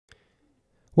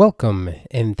Welcome,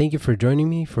 and thank you for joining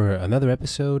me for another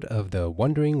episode of the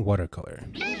Wandering Watercolor.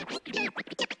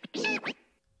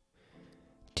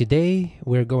 Today,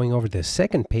 we're going over the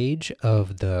second page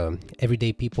of the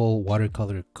Everyday People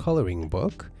Watercolor Coloring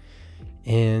Book.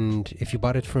 And if you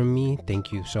bought it from me,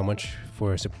 thank you so much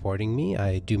for supporting me.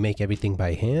 I do make everything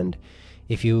by hand.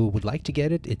 If you would like to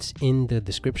get it, it's in the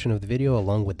description of the video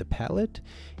along with the palette.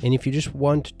 And if you just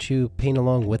want to paint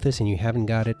along with us and you haven't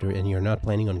got it and you're not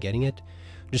planning on getting it,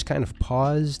 just kind of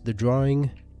pause the drawing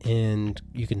and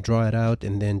you can draw it out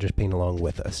and then just paint along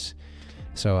with us.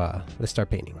 So let's start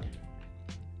painting.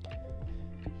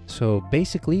 So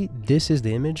basically, this is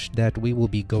the image that we will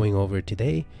be going over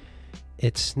today.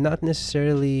 It's not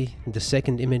necessarily the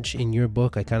second image in your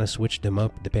book. I kind of switched them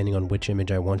up depending on which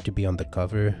image I want to be on the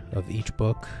cover of each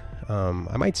book.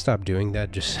 I might stop doing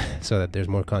that just so that there's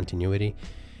more continuity.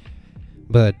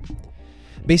 But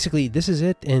basically, this is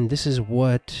it, and this is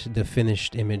what the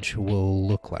finished image will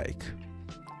look like.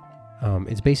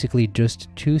 It's basically just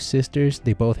two sisters.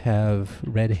 They both have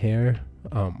red hair,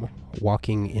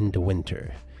 walking in the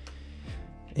winter.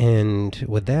 And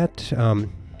with that,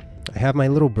 I have my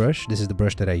little brush. This is the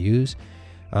brush that I use.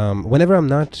 Whenever I'm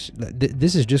not...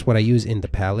 this is just what I use in the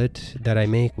palette that I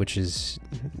make, which is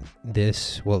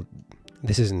this. Well,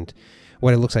 this isn't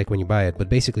what it looks like when you buy it, but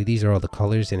basically these are all the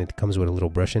colors, and it comes with a little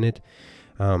brush in it.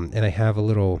 And I have a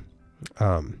little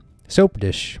soap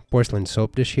dish, porcelain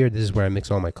soap dish here. This is where I mix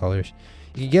all my colors.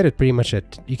 You can get it pretty much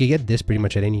at... you can get this pretty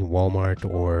much at any Walmart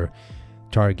or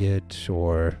Target,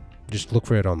 or just look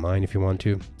for it online if you want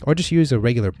to, or just use a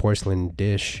regular porcelain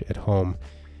dish at home.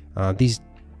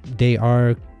 They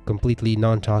are completely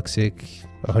non-toxic,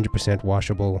 100%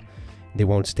 washable. They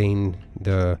won't stain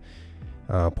the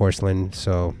porcelain,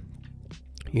 so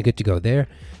you're good to go there.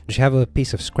 Just have a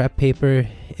piece of scrap paper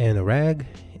and a rag,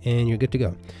 and you're good to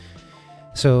go.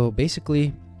 So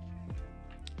basically,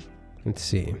 let's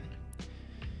see.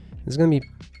 It's gonna be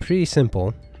pretty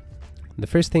simple. The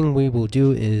first thing we will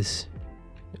do is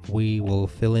we will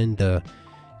fill in the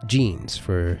jeans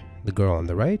for the girl on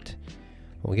the right.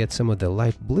 We'll get some of the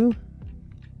light blue,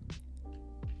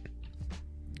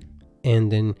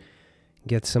 and then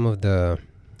get some of the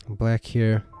black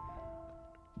here,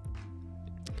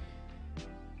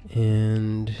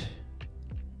 and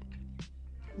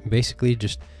basically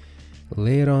just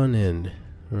lay it on in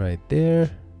right there,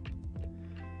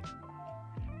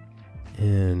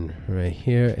 and right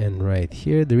here, and right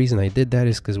here. The reason I did that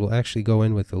is because we'll actually go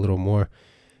in with a little more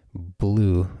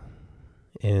blue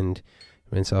and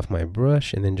rinse off my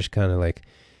brush, and then just kind of like,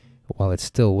 while it's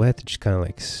still wet, just kind of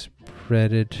like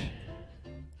spread it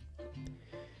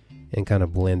and kind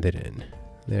of blend it in.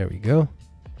 There we go.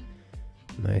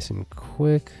 Nice and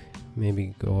quick.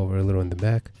 Maybe go over a little in the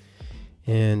back,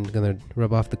 and gonna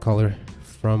rub off the color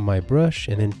from my brush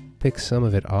and then pick some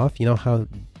of it off. You know how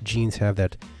jeans have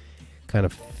that kind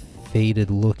of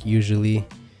faded look usually,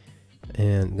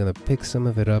 and I'm gonna pick some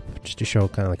of it up just to show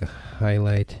kind of like a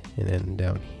highlight, and then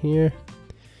down here,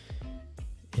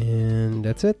 and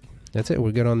that's it.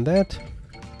 We're good on that.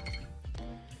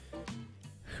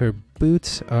 Her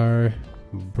boots are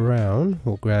brown.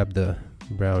 We'll grab the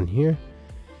brown here,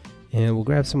 and we'll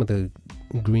grab some of the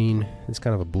green. It's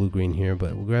kind of a blue green here,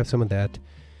 but we'll grab some of that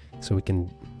so we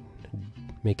can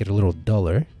make it a little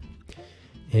duller,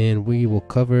 and we will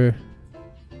cover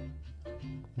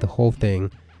the whole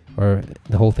thing, or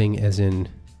the whole thing as in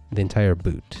the entire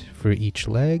boot for each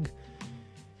leg.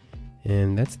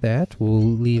 And that's that. We'll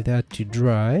leave that to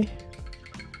dry.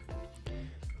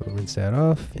 We'll rinse that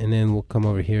off, and then we'll come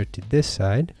over here to this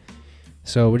side.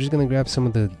 So we're just gonna grab some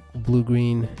of the blue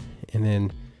green and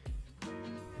then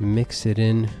mix it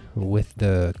in with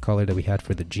the color that we had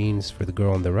for the jeans for the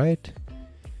girl on the right.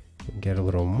 Get a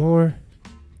little more,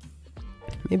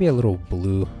 maybe a little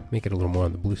blue, make it a little more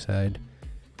on the blue side.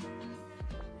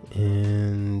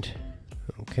 And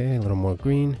okay, a little more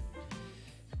green.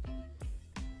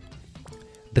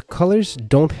 The colors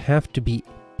don't have to be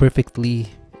perfectly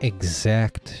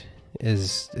exact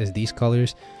as these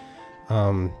colors.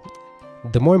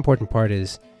 The more important part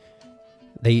is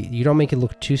you don't make it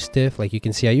look too stiff. Like you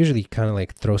can see, I usually kind of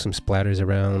like throw some splatters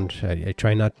around. I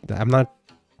try not, I'm not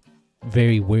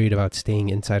very worried about staying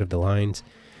inside of the lines.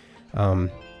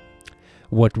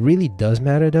 What really does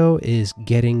matter though is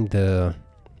getting the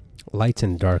lights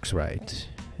and darks right.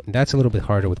 And that's a little bit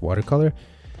harder with watercolor,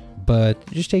 but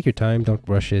just take your time, don't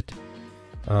rush it.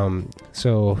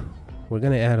 So we're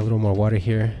gonna add a little more water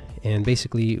here, and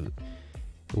basically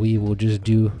we will just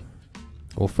do,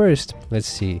 well, first let's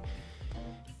see,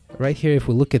 right here, if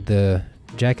we look at the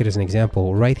jacket as an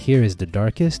example, right here is the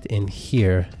darkest and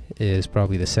here is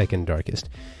probably the second darkest.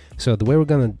 So the way we're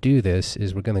gonna do this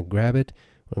is we're gonna grab it,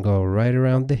 we're gonna go right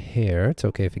around the hair. It's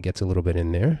okay if it gets a little bit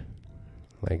in there,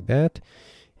 like that,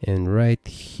 and right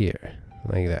here,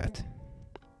 like that.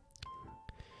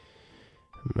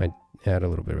 Might add a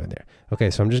little bit right there. Okay,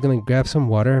 so I'm just gonna grab some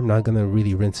water. I'm not gonna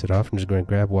really rinse it off. I'm just gonna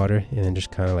grab water and then just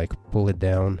kind of like pull it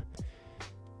down.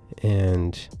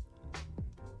 And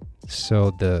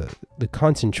so the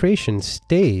concentration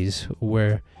stays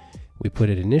where we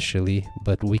put it initially,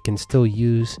 but we can still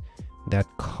use that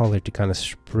color to kind of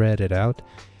spread it out.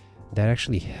 That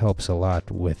actually helps a lot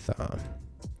with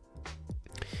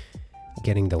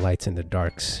getting the lights and the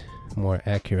darks more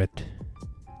accurate.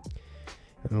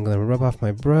 I'm gonna rub off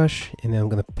my brush and then I'm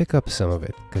gonna pick up some of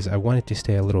it because I want it to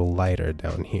stay a little lighter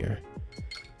down here.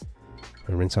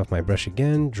 I'll rinse off my brush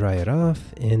again, dry it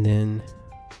off, and then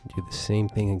do the same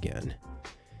thing again.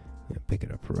 Pick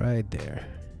it up right there.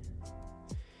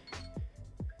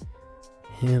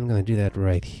 And I'm gonna do that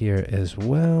right here as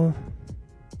well.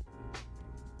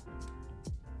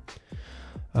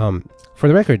 For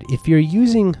the record, if you're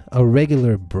using a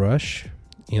regular brush,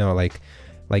 you know, like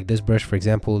this brush, for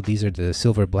example, these are the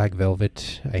silver black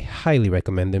velvet. I highly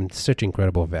recommend them. Such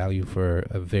incredible value for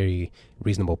a very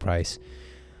reasonable price.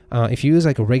 If you use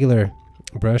like a regular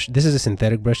brush, this is a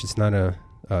synthetic brush. It's not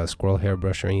a squirrel hair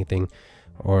brush or anything,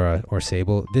 or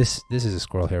sable. This is a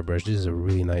squirrel hair brush. This is a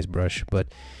really nice brush, but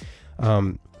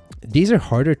these are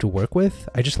harder to work with.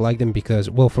 I just like them because,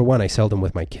 well, for one, I sell them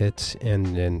with my kits,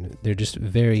 and they're just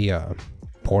very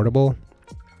portable,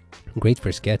 great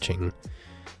for sketching.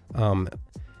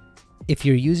 If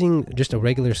you're using just a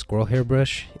regular squirrel hair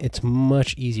brush, it's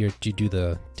much easier to do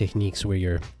the techniques where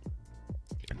you're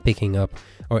picking up,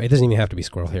 or it doesn't even have to be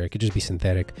squirrel hair, it could just be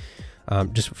synthetic,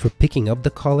 just for picking up the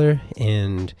color,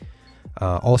 and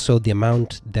also the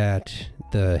amount that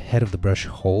the head of the brush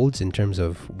holds in terms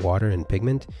of water and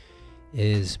pigment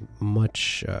is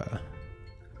much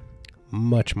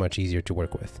easier to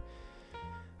work with.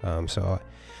 So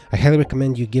I highly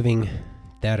recommend you giving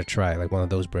that a try, like one of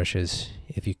those brushes,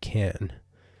 if you can.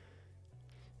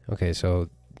 Okay, so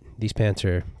these pants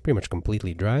are pretty much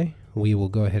completely dry. We will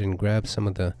go ahead and grab some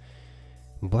of the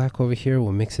black over here.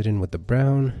 We'll mix it in with the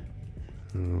brown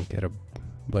and get a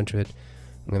bunch of it.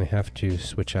 I'm gonna have to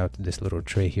switch out this little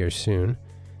tray here soon.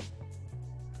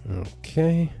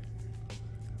 Okay,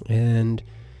 and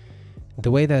the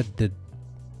way that the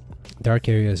dark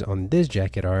areas on this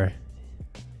jacket are,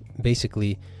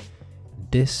 basically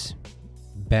this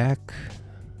back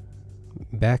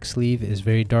sleeve is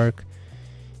very dark,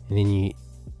 and then you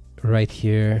right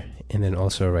here, and then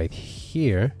also right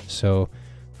here. So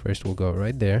first we'll go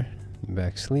right there,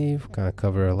 back sleeve, kind of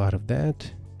cover a lot of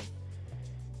that,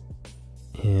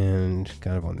 and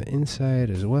kind of on the inside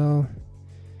as well,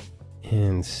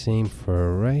 and same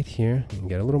for right here, and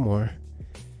get a little more,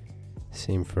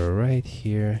 same for right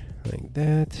here, like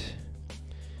that,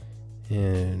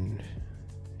 and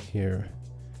here.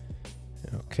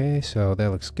 Okay, so that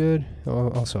looks good.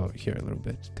 Also here a little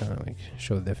bit, kind of like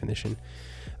show the definition.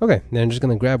 Okay, then I'm just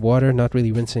gonna grab water, not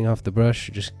really rinsing off the brush,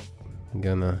 just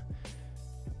gonna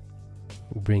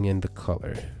bring in the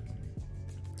color.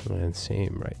 And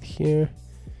same right here.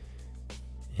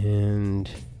 And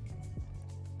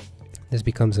this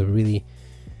becomes a really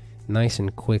nice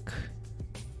and quick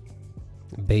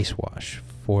base wash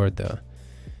for the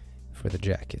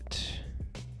jacket.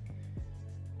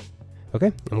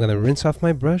 Okay, I'm gonna rinse off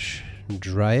my brush,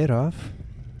 dry it off,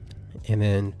 and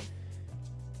then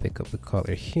pick up the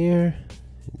color here,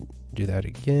 do that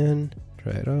again,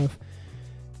 dry it off,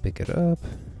 pick it up,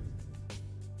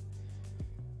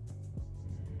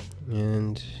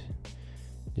 and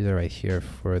do that right here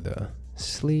for the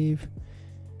sleeve.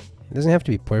 It doesn't have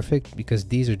to be perfect because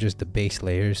these are just the base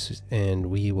layers, and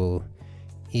we will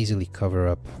easily cover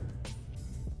up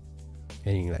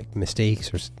any like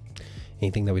mistakes or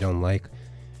anything that we don't like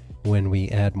when we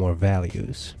add more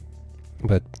values.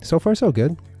 But so far so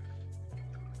good.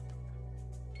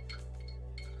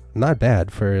 Not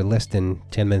bad for less than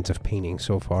 10 minutes of painting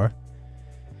so far.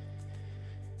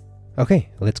 Okay,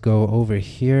 let's go over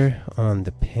here on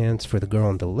the pants for the girl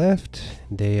on the left.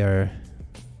 They are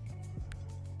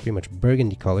pretty much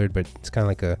burgundy colored, but it's kind of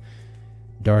like a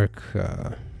dark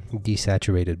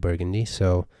desaturated burgundy.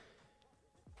 So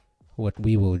what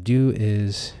we will do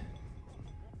is,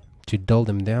 to dull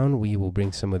them down, we will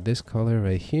bring some of this color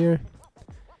right here,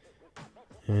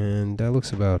 and that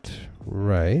looks about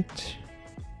right.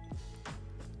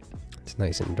 It's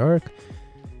nice and dark,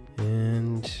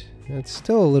 and it's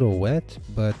still a little wet,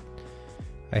 but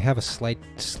I have a slight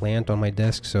slant on my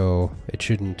desk, so it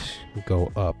shouldn't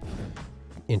go up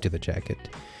into the jacket.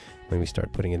 when we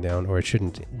start putting it down, or it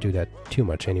shouldn't do that too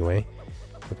much anyway.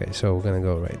 Okay, so we're gonna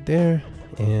go right there,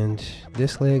 and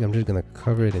this leg I'm just gonna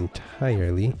cover it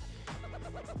entirely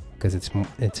because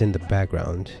it's in the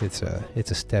background. It's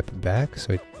a step back,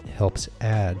 so it helps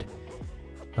add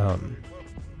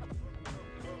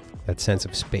that sense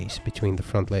of space between the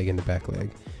front leg and the back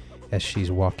leg as she's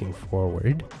walking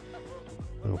forward.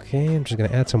 Okay, I'm just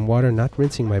gonna add some water, not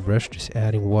rinsing my brush, just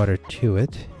adding water to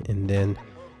it, and then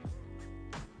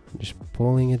just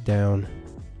pulling it down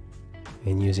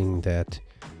and using that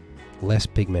less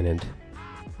pigmented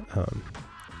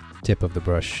tip of the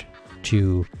brush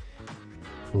to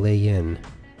lay in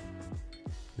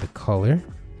the color.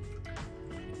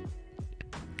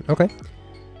 Okay,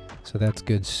 so that's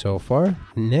good so far.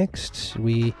 Next,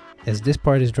 as this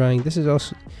part is drying, this is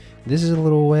a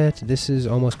little wet, this is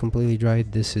almost completely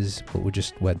dried, this is what we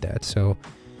just wet that. So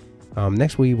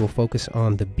next we will focus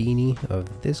on the beanie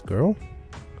of this girl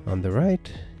on the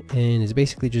right, and it's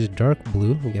basically just dark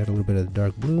blue. We got a little bit of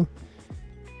dark blue,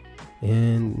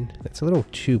 and that's a little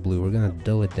too blue. We're gonna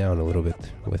dull it down a little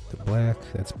bit with the black.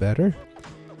 That's better.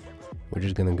 We're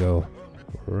just gonna go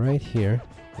right here,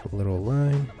 a little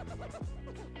line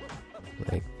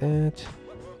like that,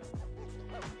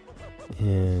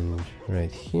 and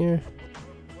right here,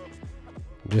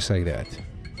 just like that.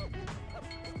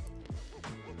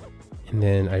 And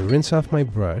then I rinse off my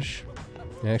brush.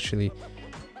 Actually,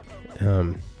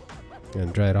 I'm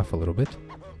gonna dry it off a little bit,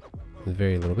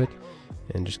 very little bit,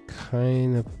 and just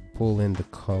kind of pull in the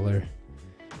color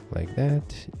like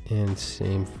that, and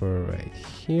same for right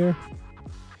here.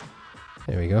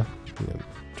 There we go. I'm gonna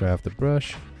dry off the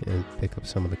brush and pick up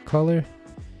some of the color,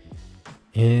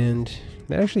 and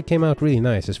that actually came out really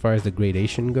nice as far as the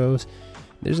gradation goes.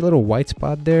 There's a little white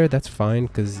spot there, that's fine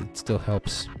because it still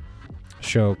helps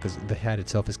show, because the hat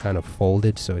itself is kind of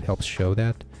folded, so it helps show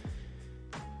that.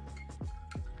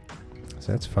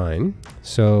 So that's fine.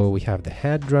 So we have the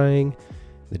hat drying,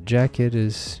 the jacket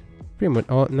is pretty much,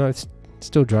 oh no, it's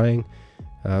still drying.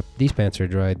 These pants are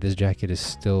dried, this jacket is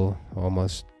still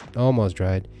almost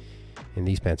dried, and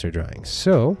these pants are drying.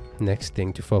 So next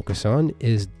thing to focus on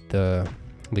is the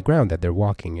ground that they're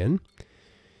walking in,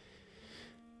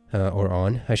 or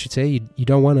on, I should say. You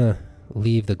don't want to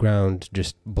leave the ground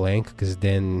just blank, because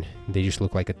then they just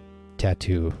look like a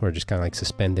tattoo, or just kind of like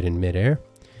suspended in midair.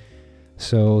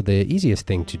 So the easiest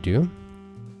thing to do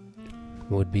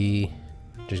would be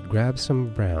just grab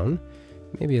some brown,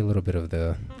 maybe a little bit of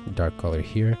the dark color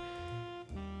here.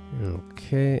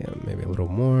 Okay, maybe a little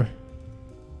more.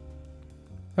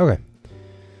 Okay,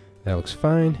 that looks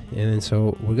fine. And then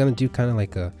so we're gonna do kind of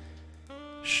like a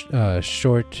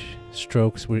short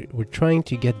strokes. We're trying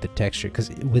to get the texture, because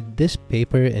with this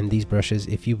paper and these brushes,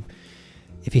 if you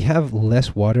have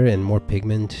less water and more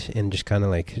pigment and just kind of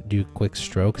like do quick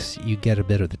strokes, you get a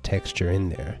bit of the texture in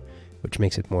there, which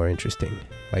makes it more interesting,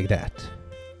 like that.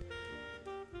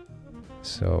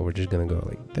 So we're just gonna go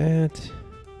like that.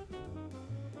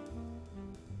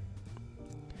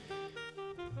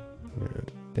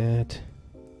 Like that.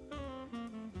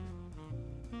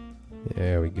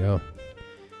 There we go.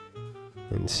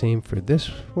 And same for this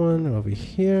one over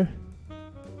here.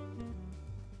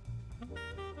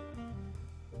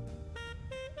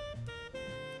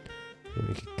 And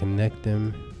we can connect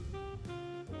them.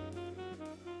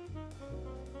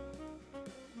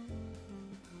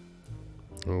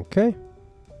 Okay.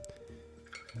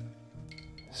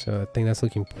 So I think that's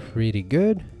looking pretty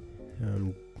good.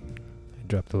 I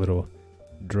dropped a little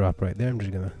drop right there. I'm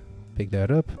just gonna pick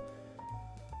that up.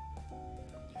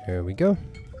 There we go.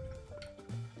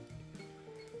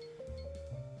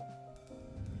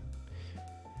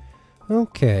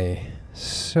 Okay,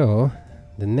 so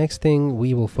the next thing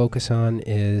we will focus on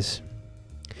is,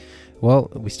 well,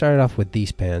 we started off with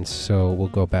these pants, so we'll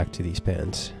go back to these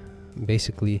pants.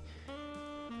 Basically,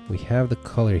 we have the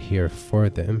color here for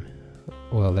them.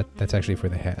 Well, that's actually for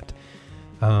the hat.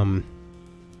 Let's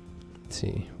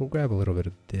see, we'll grab a little bit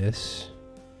of this,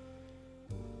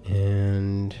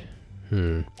 and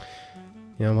you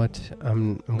know what?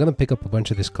 I'm gonna pick up a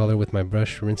bunch of this color with my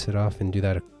brush, rinse it off, and do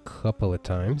that a couple of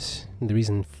times. And the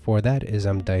reason for that is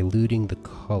I'm diluting the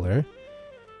color,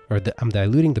 or I'm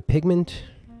diluting the pigment,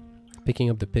 picking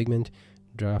up the pigment,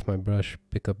 dry off my brush,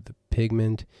 pick up the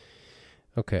pigment.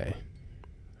 Okay,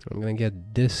 I'm gonna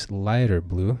get this lighter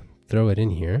blue, throw it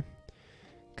in here,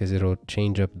 because it'll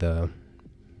change up the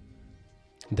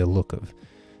look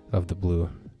of the blue.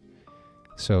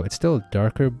 So it's still a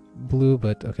darker blue,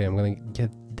 but okay, I'm gonna get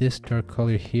this dark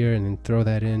color here and then throw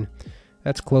that in.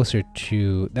 That's closer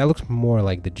to, that looks more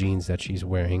like the jeans that she's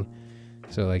wearing.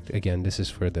 So like, again, this is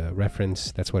for the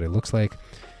reference, that's what it looks like.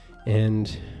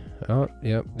 And Oh,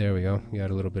 yep, there we go.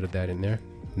 Got a little bit of that in there.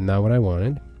 Not what I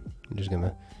wanted. I'm just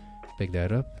gonna pick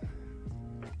that up.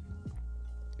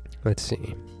 Let's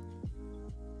see.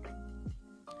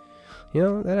 You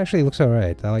know, that actually looks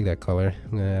alright. I like that color.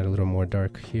 I'm gonna add a little more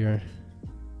dark here.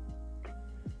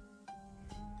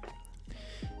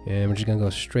 And we're just gonna go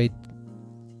straight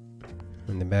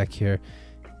in the back here,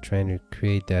 trying to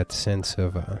create that sense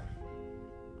of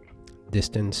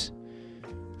distance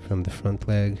from the front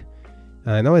leg.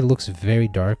 I know it looks very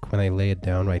dark when I lay it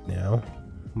down right now,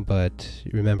 but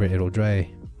remember, it'll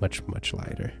dry much, much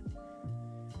lighter.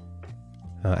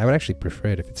 I would actually prefer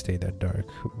it if it stayed that dark,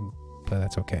 but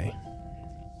that's okay.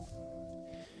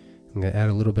 I'm gonna add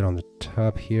a little bit on the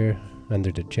top here,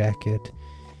 under the jacket,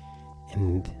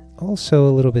 and also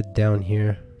a little bit down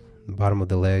here, the bottom of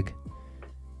the leg.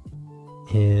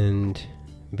 And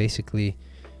basically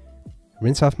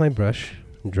rinse off my brush,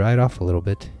 dry it off a little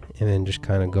bit, and then just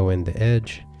kind of go in the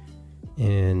edge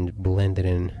and blend it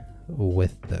in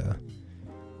with the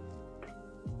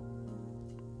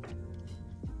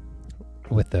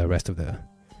rest of the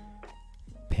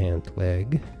pant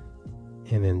leg,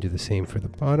 and then do the same for the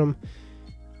bottom,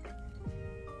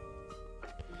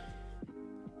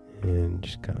 and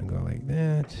just kind of go like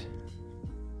that.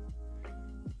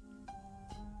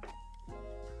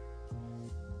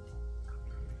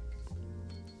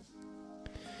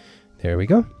 There we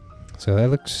go. So that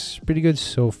looks pretty good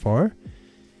so far.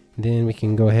 Then we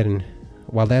can go ahead and,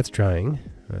 while that's drying,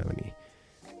 let me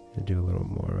do a little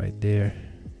more right there,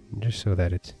 just so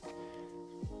that it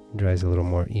dries a little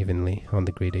more evenly on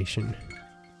the gradation.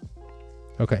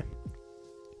 Okay.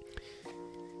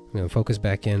 I'm going to focus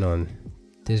back in on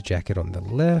this jacket on the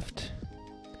left.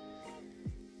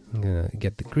 I'm going to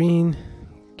get the green,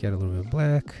 get a little bit of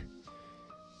black.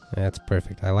 That's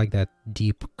perfect. I like that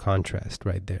deep contrast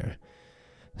right there.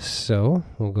 So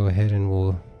we'll go ahead and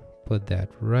we'll put that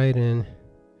right in,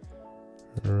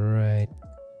 right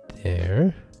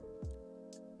there.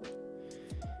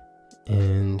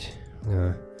 And I'm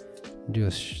gonna do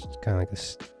a kind of like a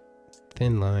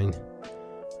thin line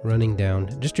running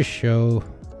down, just to show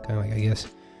kind of like, I guess,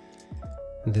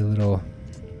 the little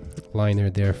liner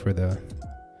there for the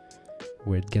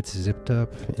where it gets zipped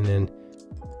up, and then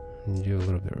do a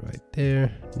little bit right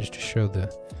there just to show the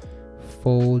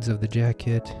folds of the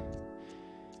jacket,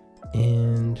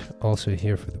 and also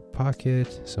here for the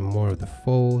pocket some more of the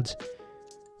folds,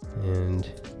 and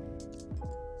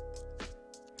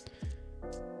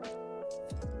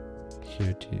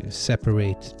here to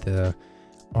separate the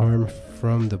arm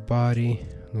from the body.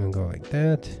 I'm gonna go like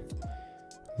that,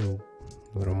 a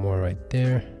little more right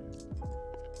there,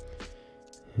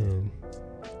 and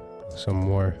some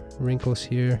more wrinkles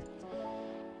here.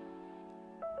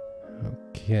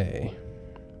 Okay,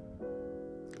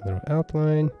 a little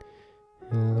outline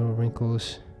and little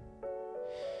wrinkles.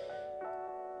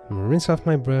 I'm gonna rinse off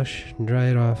my brush, dry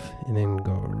it off, and then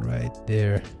go right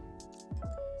there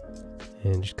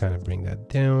and just kind of bring that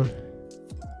down.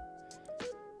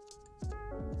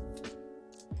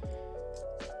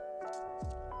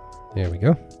 There we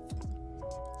go.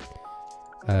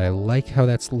 I like how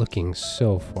that's looking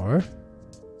so far.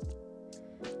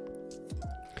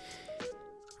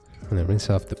 I'm gonna rinse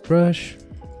off the brush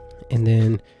and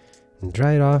then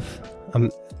dry it off. I'm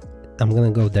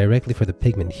gonna go directly for the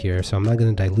pigment here, so I'm not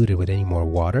gonna dilute it with any more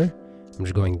water. I'm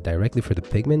just going directly for the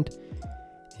pigment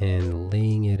and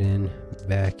laying it in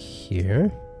back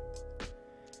here.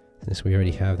 Since we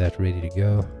already have that ready to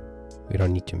go, we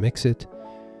don't need to mix it.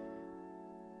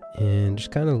 And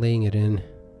just kind of laying it in.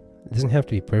 It doesn't have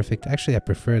to be perfect. Actually, I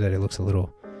prefer that it looks a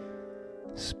little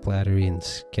splattery and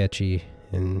sketchy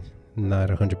and not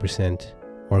 100%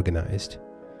 organized.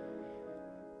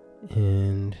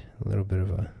 And a little bit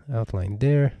of a outline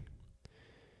there,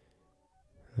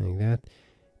 like that.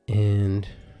 And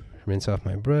rinse off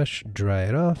my brush, dry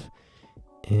it off,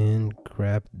 and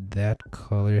grab that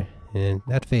color. And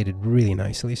that faded really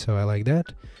nicely, so I like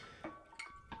that.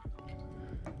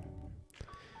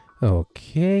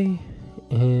 Okay,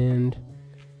 and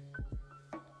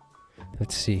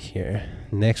let's see here.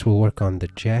 Next we'll work on the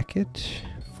jacket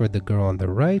for the girl on the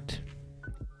right.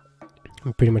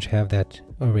 We pretty much have that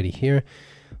already here.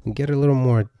 We'll get a little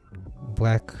more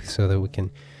black so that we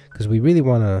can, because we really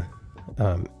want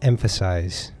to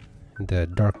emphasize the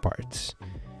dark parts.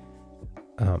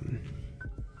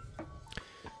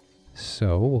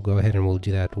 So we'll go ahead and we'll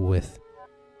do that with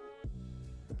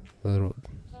a little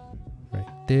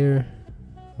right there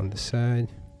on the side,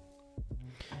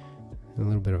 a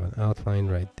little bit of an outline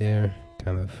right there,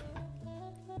 kind of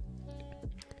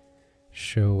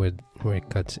show where it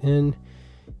cuts in,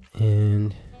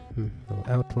 and little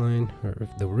outline or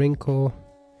the wrinkle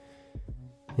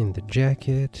in the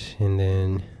jacket, and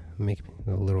then make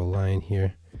a little line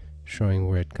here showing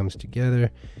where it comes together,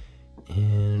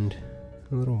 and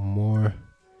a little more,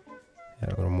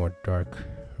 add a little more dark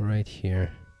right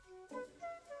here.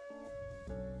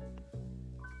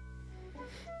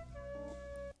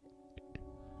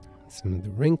 Some of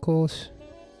the wrinkles,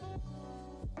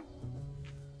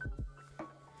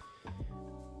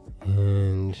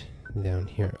 and down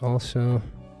here also,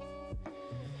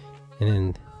 and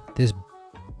then this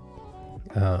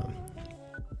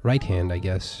right hand, I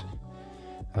guess,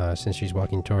 since she's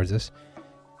walking towards us,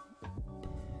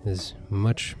 is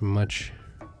much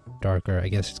darker. I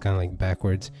guess it's kind of like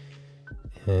backwards,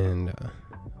 and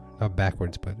not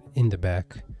backwards, but in the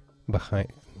back, behind,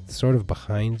 sort of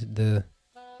behind the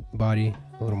body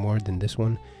a little more than this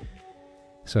one,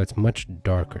 so it's much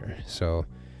darker. So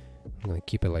I'm gonna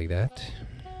keep it like that.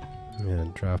 I'm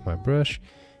gonna draw off my brush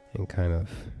and kind of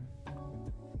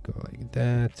go like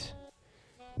that,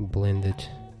 blend it,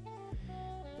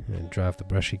 and draw off the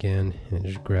brush again and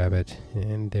just grab it,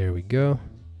 and there we go.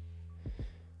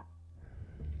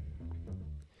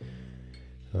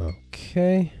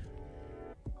 Okay,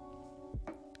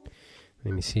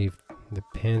 let me see if the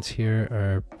pants here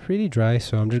are pretty dry,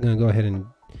 so I'm just gonna go ahead and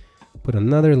put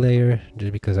another layer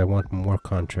just because I want more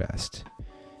contrast.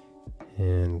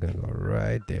 And I'm gonna go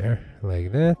right there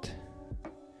like that.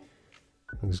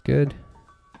 Looks good.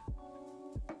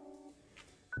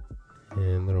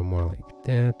 And a little more like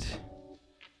that.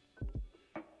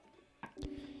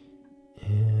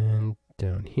 And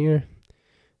down here,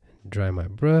 dry my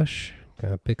brush,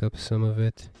 gotta pick up some of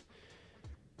it.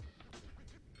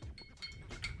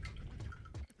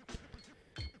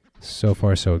 So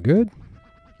far so good.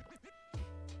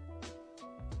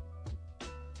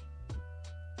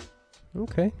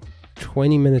 Okay,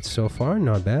 20 minutes so far,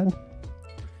 not bad.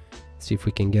 Let's see if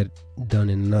we can get done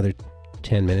in another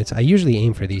 10 minutes. I usually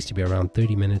aim for these to be around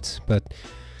 30 minutes, but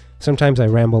sometimes I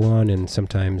ramble on and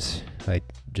sometimes I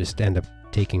just end up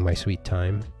taking my sweet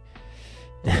time.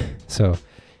 So,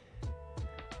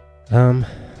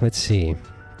 let's see.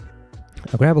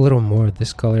 I'll grab a little more of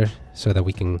this color so that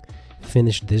we can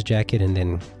finish this jacket and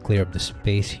then clear up the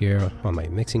space here on my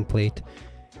mixing plate,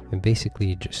 and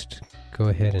basically just go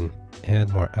ahead and add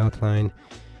more outline.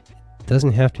 It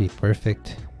doesn't have to be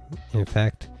perfect. In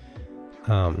fact,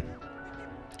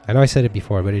 I know I said it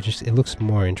before, but it looks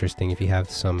more interesting if you have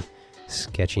some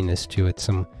sketchiness to it,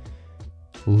 some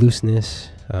looseness.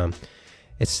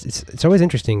 It's always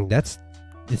interesting.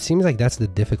 It seems like that's the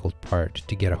difficult part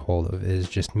to get a hold of, is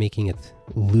just making it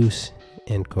loose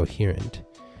and coherent.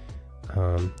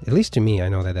 At least to me, I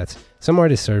know that some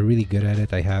artists are really good at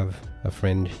it. I have a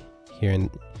friend here in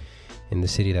the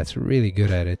city that's really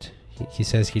good at it. He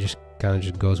says he just kind of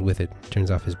just goes with it, turns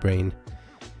off his brain,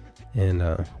 and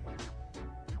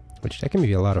which that can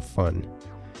be a lot of fun.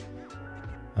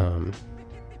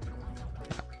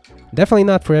 Definitely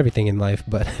not for everything in life,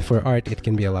 but for art it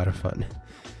can be a lot of fun.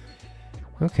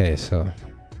 Okay, so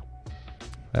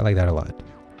I like that a lot.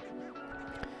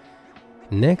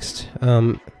 Next,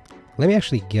 let me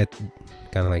actually kind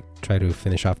of like try to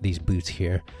finish off these boots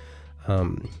here.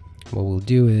 What we'll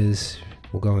do is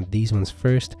we'll go with these ones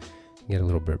first, get a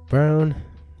little bit brown,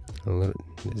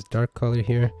 this dark color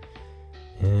here,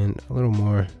 and a little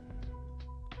more,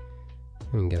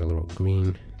 and get a little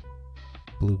green,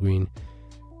 blue green.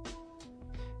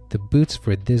 The boots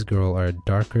for this girl are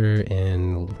darker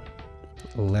and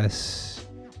less,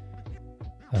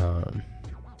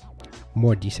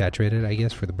 more desaturated, I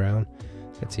guess, for the brown.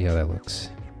 Let's see how that looks.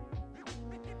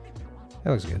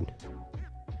 That looks good.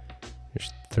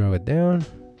 Just throw it down.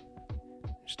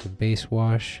 Just a base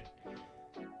wash.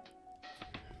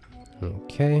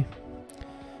 Okay.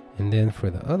 And then for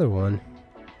the other one,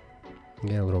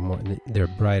 get a little more. They're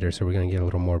brighter, so we're gonna get a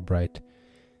little more bright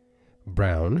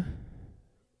brown.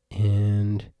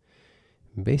 And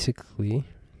basically,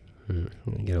 I'm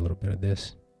gonna get a little bit of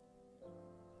this.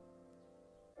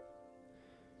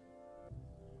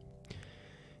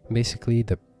 Basically,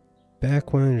 the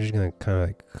back one, you're just gonna kind of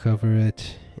like cover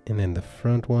it, and then the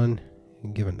front one,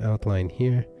 give an outline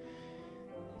here,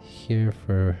 here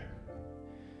for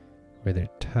where they're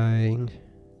tying,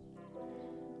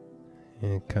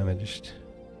 and kind of just,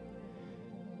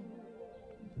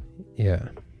 yeah,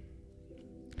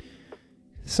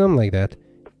 something like that.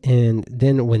 And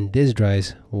then when this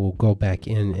dries, we'll go back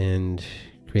in and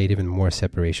create even more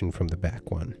separation from the back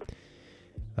one.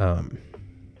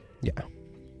 Yeah.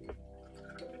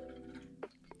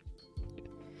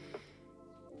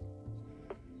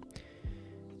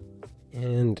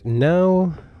 And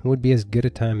now would be as good a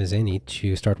time as any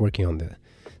to start working on the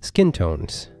skin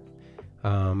tones.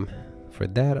 For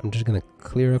that, I'm just gonna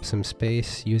clear up some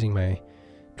space using my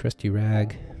trusty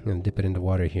rag. I'm gonna dip it into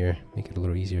water here, make it a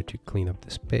little easier to clean up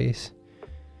the space.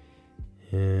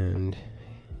 And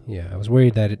yeah, I was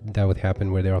worried that that would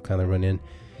happen where they all kind of run in.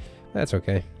 That's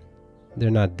okay.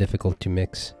 They're not difficult to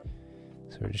mix.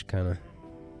 So we're just kind of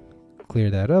clear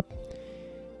that up.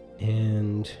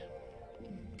 And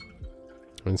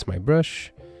rinse my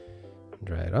brush.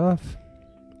 Dry it off.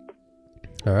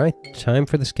 Alright, time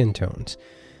for the skin tones.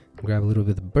 Grab a little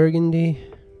bit of burgundy.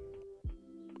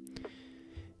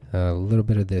 A little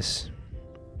bit of this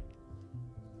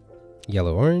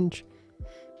yellow orange.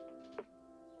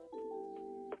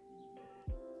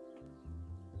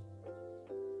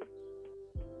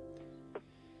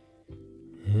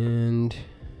 And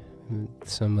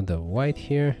some of the white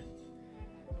here.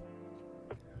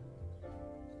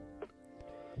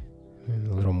 And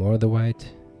a little more of the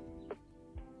white.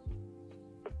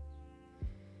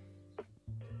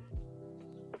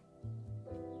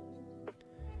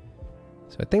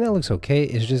 So I think that looks okay.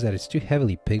 It's just that it's too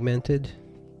heavily pigmented.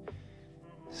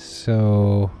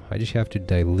 So I just have to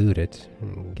dilute it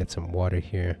and get some water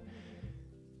here.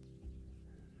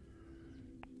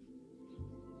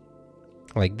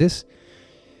 Like this.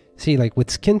 See, like with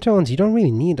skin tones, you don't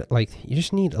really need, like, you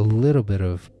just need a little bit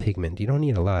of pigment. You don't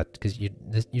need a lot, because you're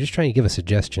just trying to give a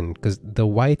suggestion, because the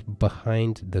white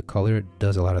behind the color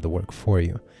does a lot of the work for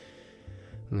you.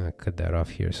 I'm going to cut that off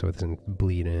here so it doesn't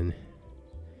bleed in.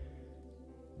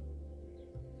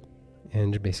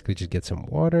 And basically just get some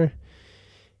water.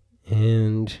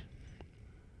 And,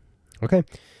 okay,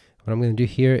 what I'm going to do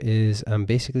here is I'm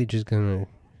basically just going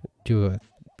to do a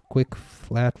quick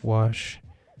flat wash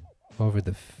over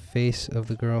the face of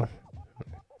the girl.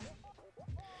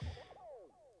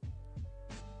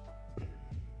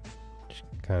 Just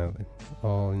kind of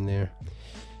all in there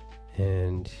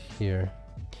and here.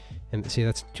 And see,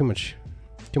 that's too much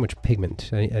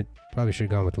pigment. I probably should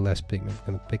have gone with less pigment.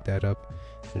 I'm gonna pick that up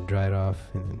and dry it off,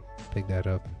 and then pick that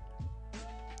up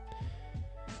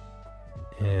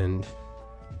and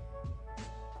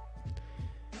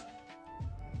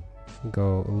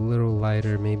go a little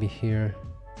lighter maybe here.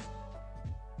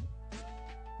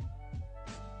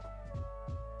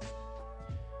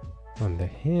 On the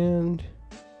hand,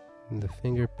 and the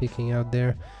finger peeking out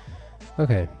there.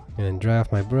 Okay, and then dry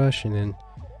off my brush, and then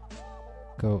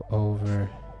go over,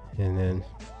 and then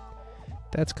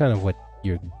that's kind of what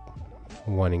you're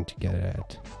wanting to get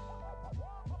at.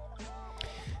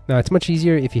 Now it's much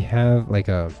easier if you have like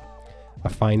a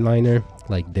fine liner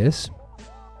like this.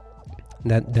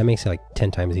 That makes it like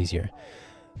 10 times easier.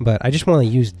 But I just want to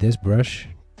use this brush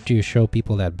to show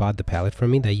people that bought the palette from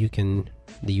me that you can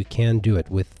do it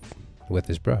with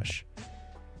this brush.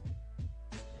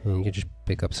 And you can just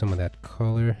pick up some of that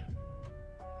color,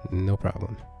 no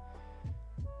problem.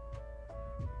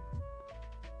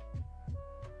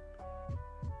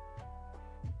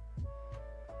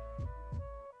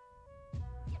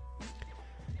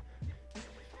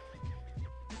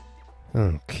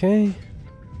 Okay.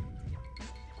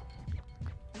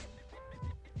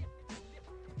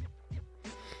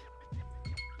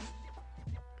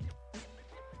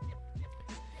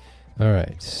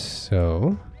 Alright,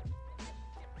 so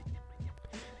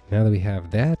now that we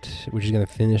have that, we're just going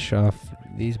to finish off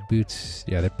these boots.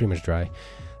 Yeah, they're pretty much dry.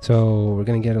 So we're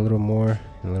going to get a little more,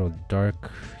 a little dark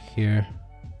here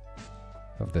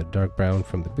of the dark brown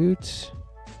from the boots.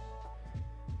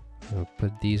 We'll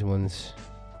put these ones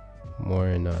more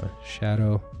in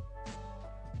shadow.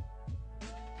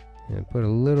 And put a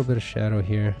little bit of shadow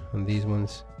here on these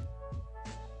ones.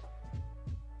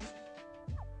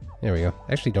 There we go.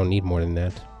 Actually don't need more than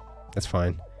that. That's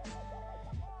fine.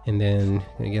 And then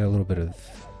I'm gonna get a little bit of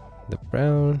the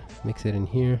brown, mix it in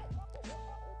here.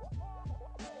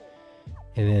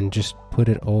 And then just put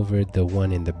it over the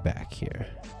one in the back here.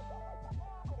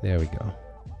 There we go.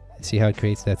 See how it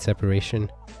creates that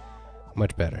separation?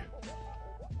 Much better.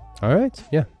 Alright,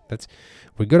 yeah,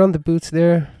 we're good on the boots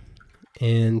there.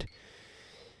 And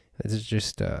let's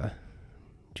just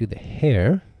do the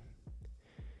hair.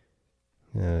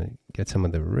 Get some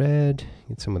of the red,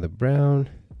 get some of the brown,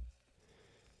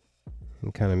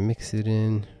 and kind of mix it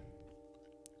in.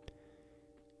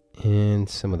 And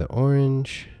some of the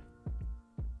orange.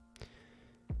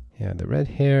 Yeah, the red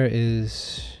hair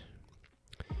is...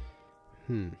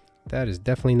 that is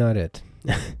definitely not it.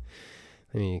 Let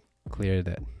me clear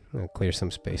that. I'm going to clear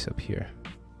some space up here.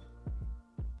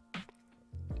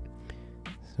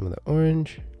 Some of the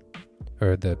orange,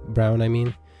 or the brown, I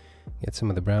mean. Get some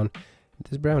of the brown.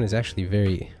 This brown is actually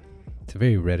it's a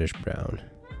very reddish brown.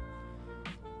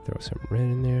 Throw some red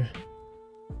in there.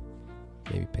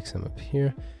 Maybe pick some up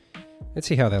here. Let's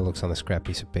see how that looks on a scrap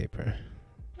piece of paper.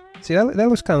 See, that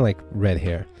looks kind of like red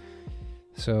hair.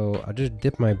 So I'll just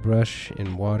dip my brush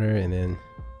in water and then,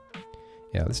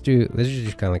 yeah, let's do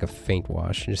just kind of like a faint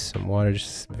wash. Just some water,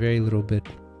 just very little bit.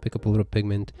 Pick up a little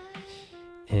pigment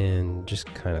and just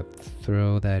kind of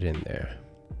throw that in there.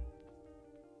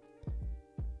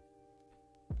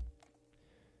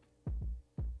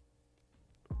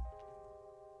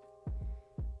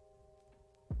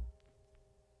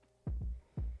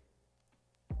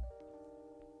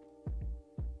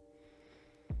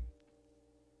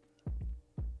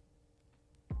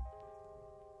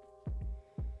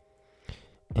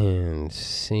 And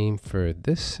same for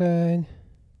this side.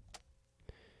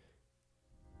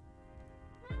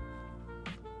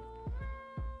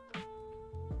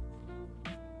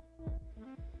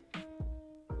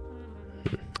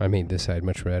 I made this side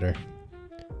much redder.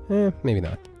 Maybe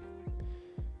not.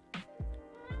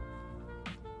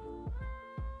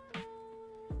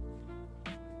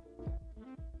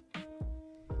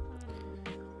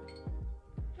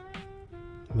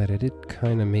 But I did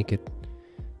kind of make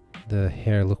the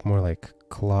hair look more like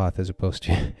cloth as opposed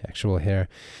to actual hair.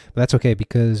 But that's okay,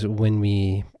 because when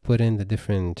we put in the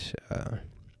different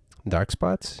dark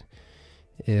spots,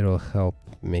 it'll help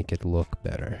make it look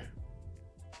better.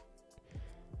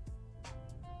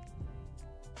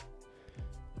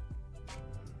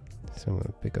 So I'm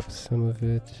gonna pick up some of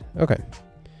it. Okay,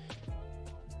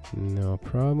 no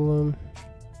problem.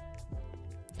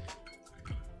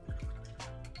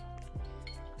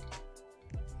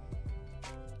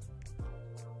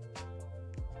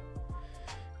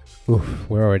 Oof,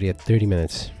 we're already at 30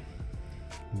 minutes.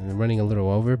 I'm running a little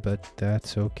over, but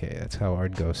that's okay. That's how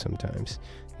art goes sometimes.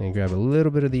 I'm gonna grab a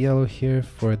little bit of the yellow here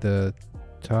for the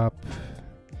top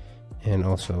and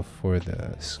also for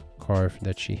the scarf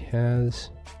that she has.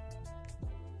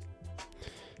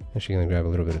 Actually gonna grab a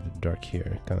little bit of the dark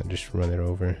here, kind of just run it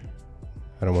over.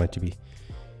 I don't want it to be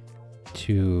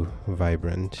too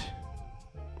vibrant.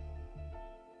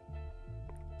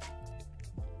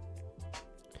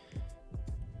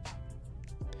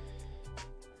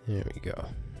 There we go.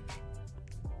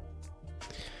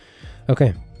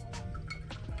 Okay.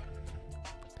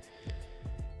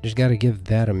 Just gotta give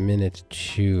that a minute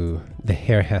to, the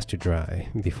hair has to dry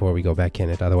before we go back in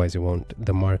it, otherwise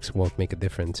the marks won't make a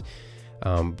difference.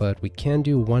 But we can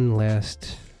do one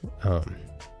last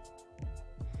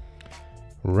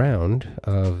round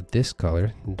of this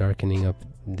color, darkening up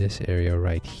this area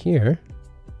right here.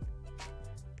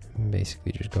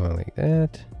 Basically just going like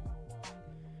that.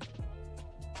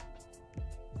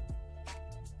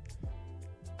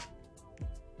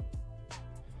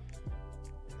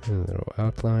 A little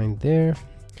outline there.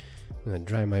 I'm gonna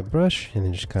dry my brush and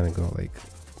then just kind of go like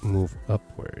move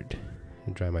upward.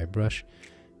 And dry my brush,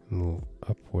 move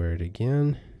upward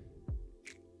again.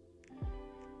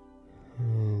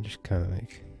 And just kind of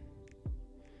like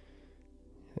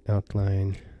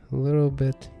outline a little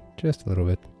bit, just a little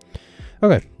bit.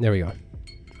 Okay, there we go.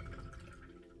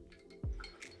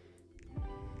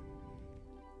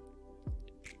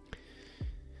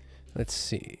 Let's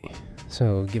see.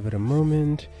 So give it a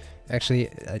moment. Actually,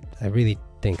 I really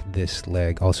think this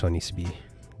leg also needs to be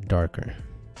darker.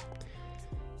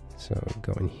 So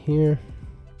go in here.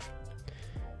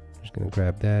 Just gonna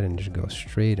grab that and just go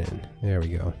straight in. There we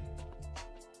go.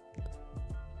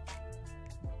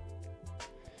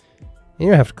 You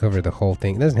don't have to cover the whole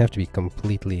thing. It doesn't have to be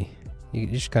completely. You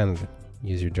just kind of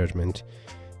use your judgment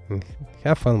and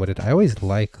have fun with it. I always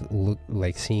like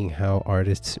seeing how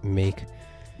artists make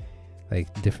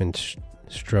like different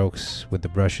strokes with the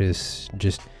brushes.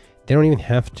 Just they don't even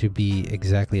have to be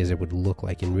exactly as it would look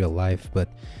like in real life, but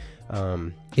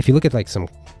if you look at like some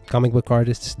comic book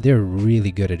artists, they're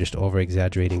really good at just over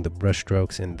exaggerating the brush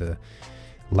strokes and the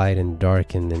light and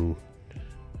dark, and then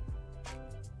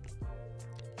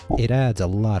it adds a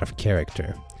lot of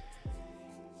character.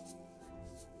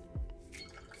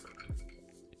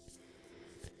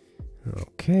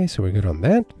 Okay, so we're good on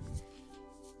that.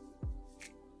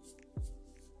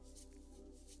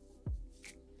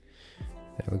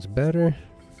 That looks better.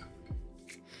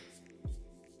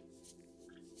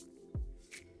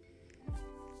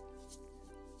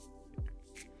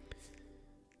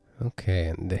 Okay,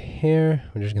 and the hair,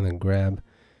 we're just gonna grab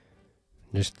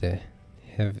just the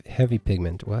heavy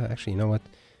pigment. Well, actually, you know what?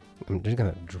 I'm just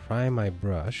gonna dry my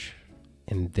brush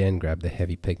and then grab the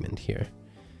heavy pigment here.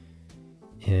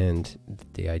 And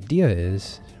the idea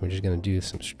is we're just gonna do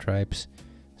some stripes,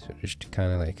 so just to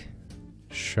kind of like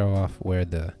show off where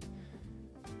the,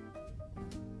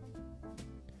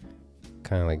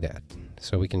 kind of like that,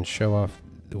 so we can show off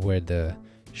where the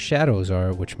shadows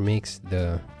are, which makes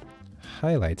the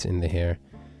highlights in the hair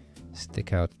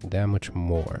stick out that much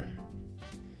more.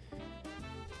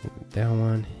 That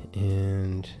one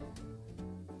and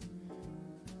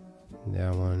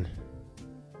that one.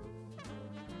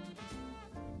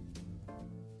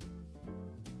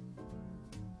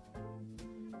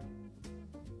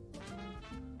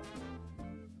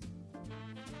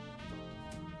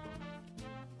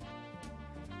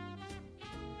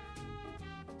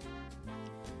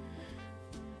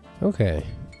 Okay.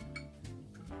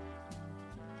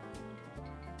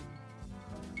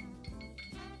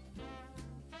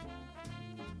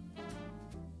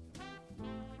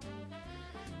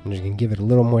 I'm just going to give it a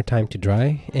little more time to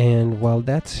dry, and while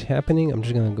that's happening, I'm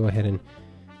just going to go ahead and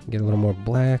get a little more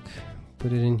black,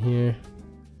 put it in here.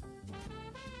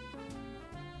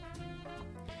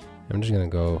 I'm just going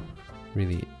to go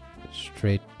really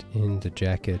straight in the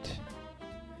jacket,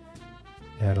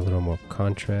 add a little more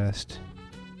contrast.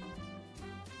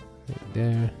 Right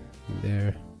there,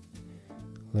 there,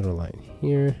 little line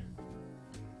here,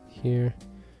 here,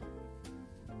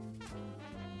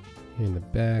 here in the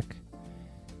back.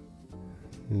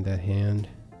 In that hand,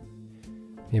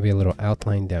 maybe a little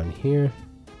outline down here,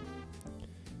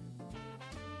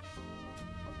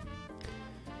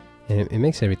 and it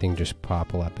makes everything just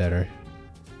pop a lot better.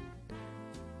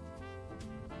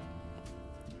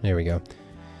 There we go.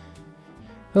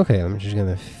 Okay, I'm just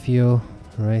gonna feel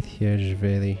right here, just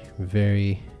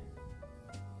very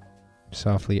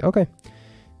softly. Okay,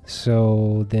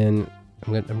 so then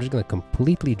I'm just gonna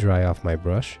completely dry off my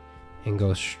brush and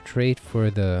go straight for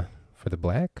the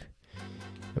black.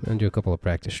 I'm gonna do a couple of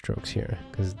practice strokes here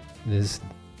because this,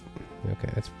 okay,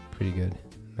 that's pretty good,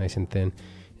 nice and thin.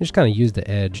 You just kind of use the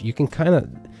edge. You can kind of,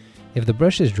 if the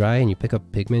brush is dry and you pick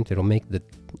up pigment, it'll make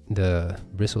the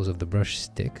bristles of the brush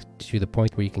stick to the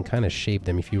point where you can kind of shape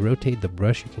them. If you rotate the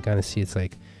brush, you can kind of see it's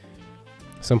like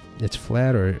it's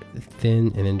flat or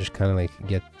thin, and then just kind of like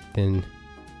get thin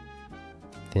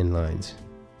lines.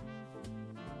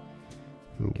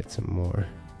 Let me get some more.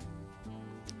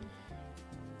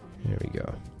 There we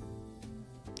go.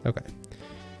 Okay.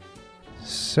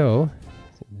 So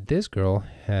this girl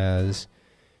has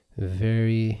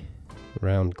very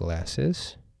round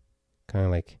glasses, kind of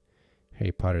like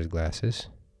Harry Potter's glasses.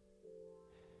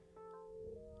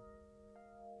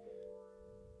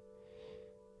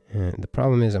 And the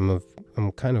problem is I'm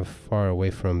kind of far away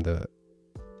from the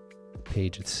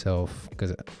page itself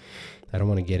because I don't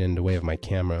want to get in the way of my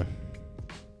camera.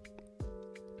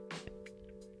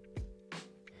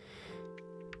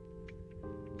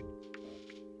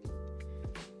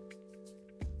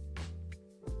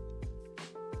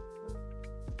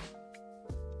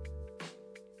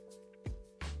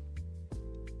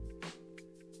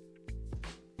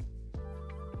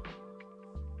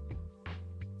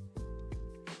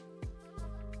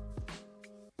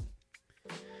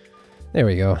 There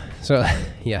we go. So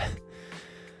yeah.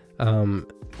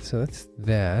 So that's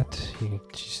that.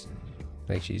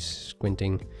 She's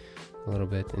squinting a little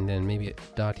bit, and then maybe a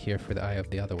dot here for the eye of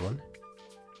the other one.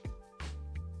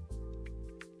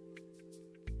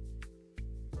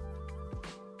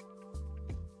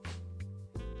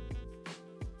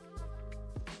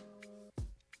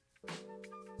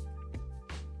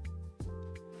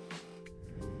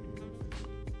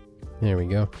 There we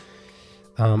go.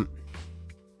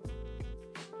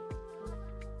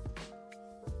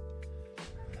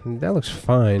 That looks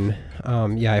fine.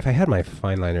 Yeah, if I had my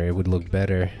fine liner, it would look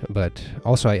better. But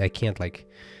also, I can't, like,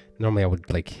 normally I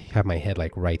would like have my head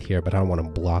like right here, but I don't want to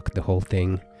block the whole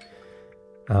thing.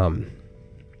 And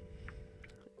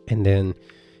then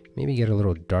maybe get a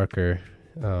little darker.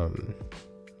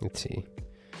 Let's see.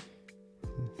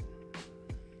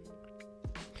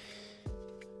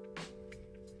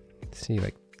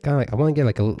 Like kind of like I want to get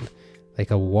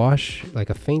like a wash, like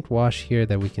a faint wash here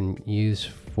that we can use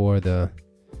for the,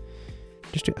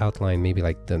 just to outline maybe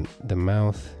like the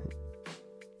mouth,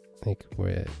 like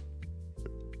where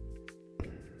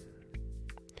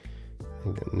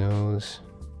like the nose,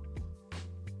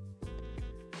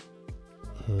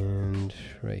 and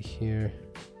right here.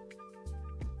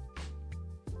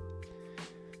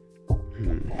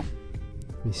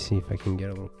 Let me see if I can get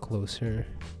a little closer.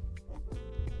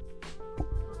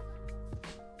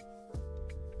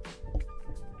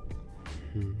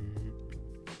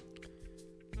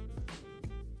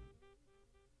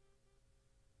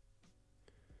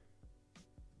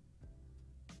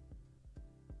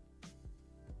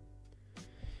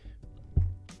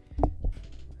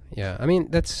 Yeah, I mean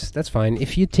that's fine.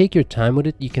 If you take your time with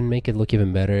it, you can make it look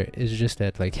even better. It's just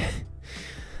that, like,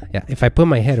 yeah, if I put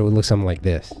my head, it would look something like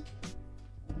this.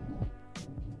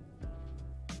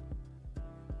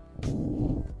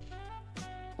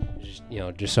 you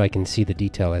know, just so I can see the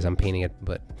detail as I'm painting it,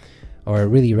 but, or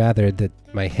really rather that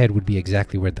my head would be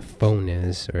exactly where the phone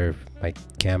is, or my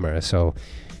camera. So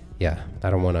yeah, I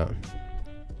don't want to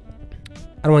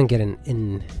get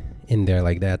in there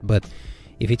like that. But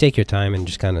if you take your time and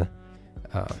just kind of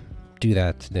do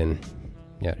that, then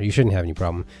yeah, you shouldn't have any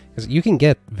problem, because you can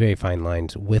get very fine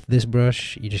lines with this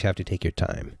brush. You just have to take your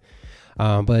time.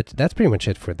 But that's pretty much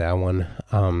it for that one.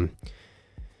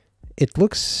 It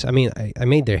looks, I mean, I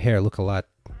made their hair look a lot,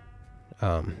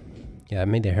 yeah, I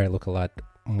made their hair look a lot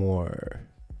more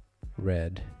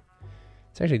red.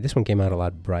 It's actually, this one came out a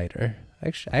lot brighter.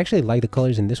 I actually like the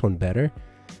colors in this one better.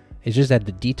 It's just that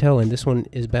the detail in this one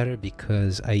is better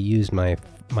because I used my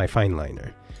fine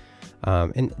liner.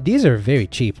 And these are very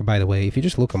cheap, by the way. If you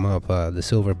just look them up, the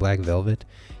silver black velvet,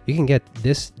 you can get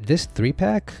this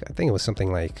 3-pack. I think it was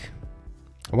something like,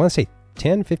 I want to say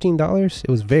 $10-15. It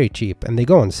was very cheap, and they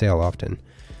go on sale often.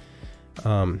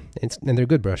 And they're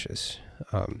good brushes.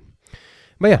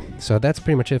 But yeah, so that's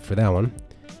pretty much it for that one.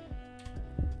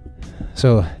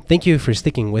 So thank you for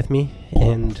sticking with me,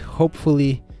 and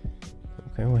hopefully,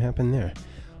 okay, what happened there?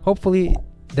 Hopefully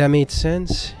that made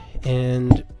sense,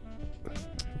 and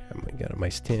oh my god, my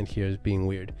stand here is being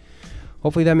weird.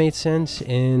 Hopefully that made sense,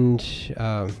 and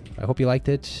I hope you liked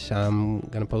it. I'm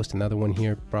gonna post another one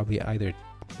here probably either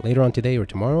later on today or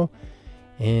tomorrow,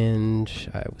 and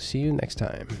I will see you next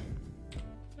time.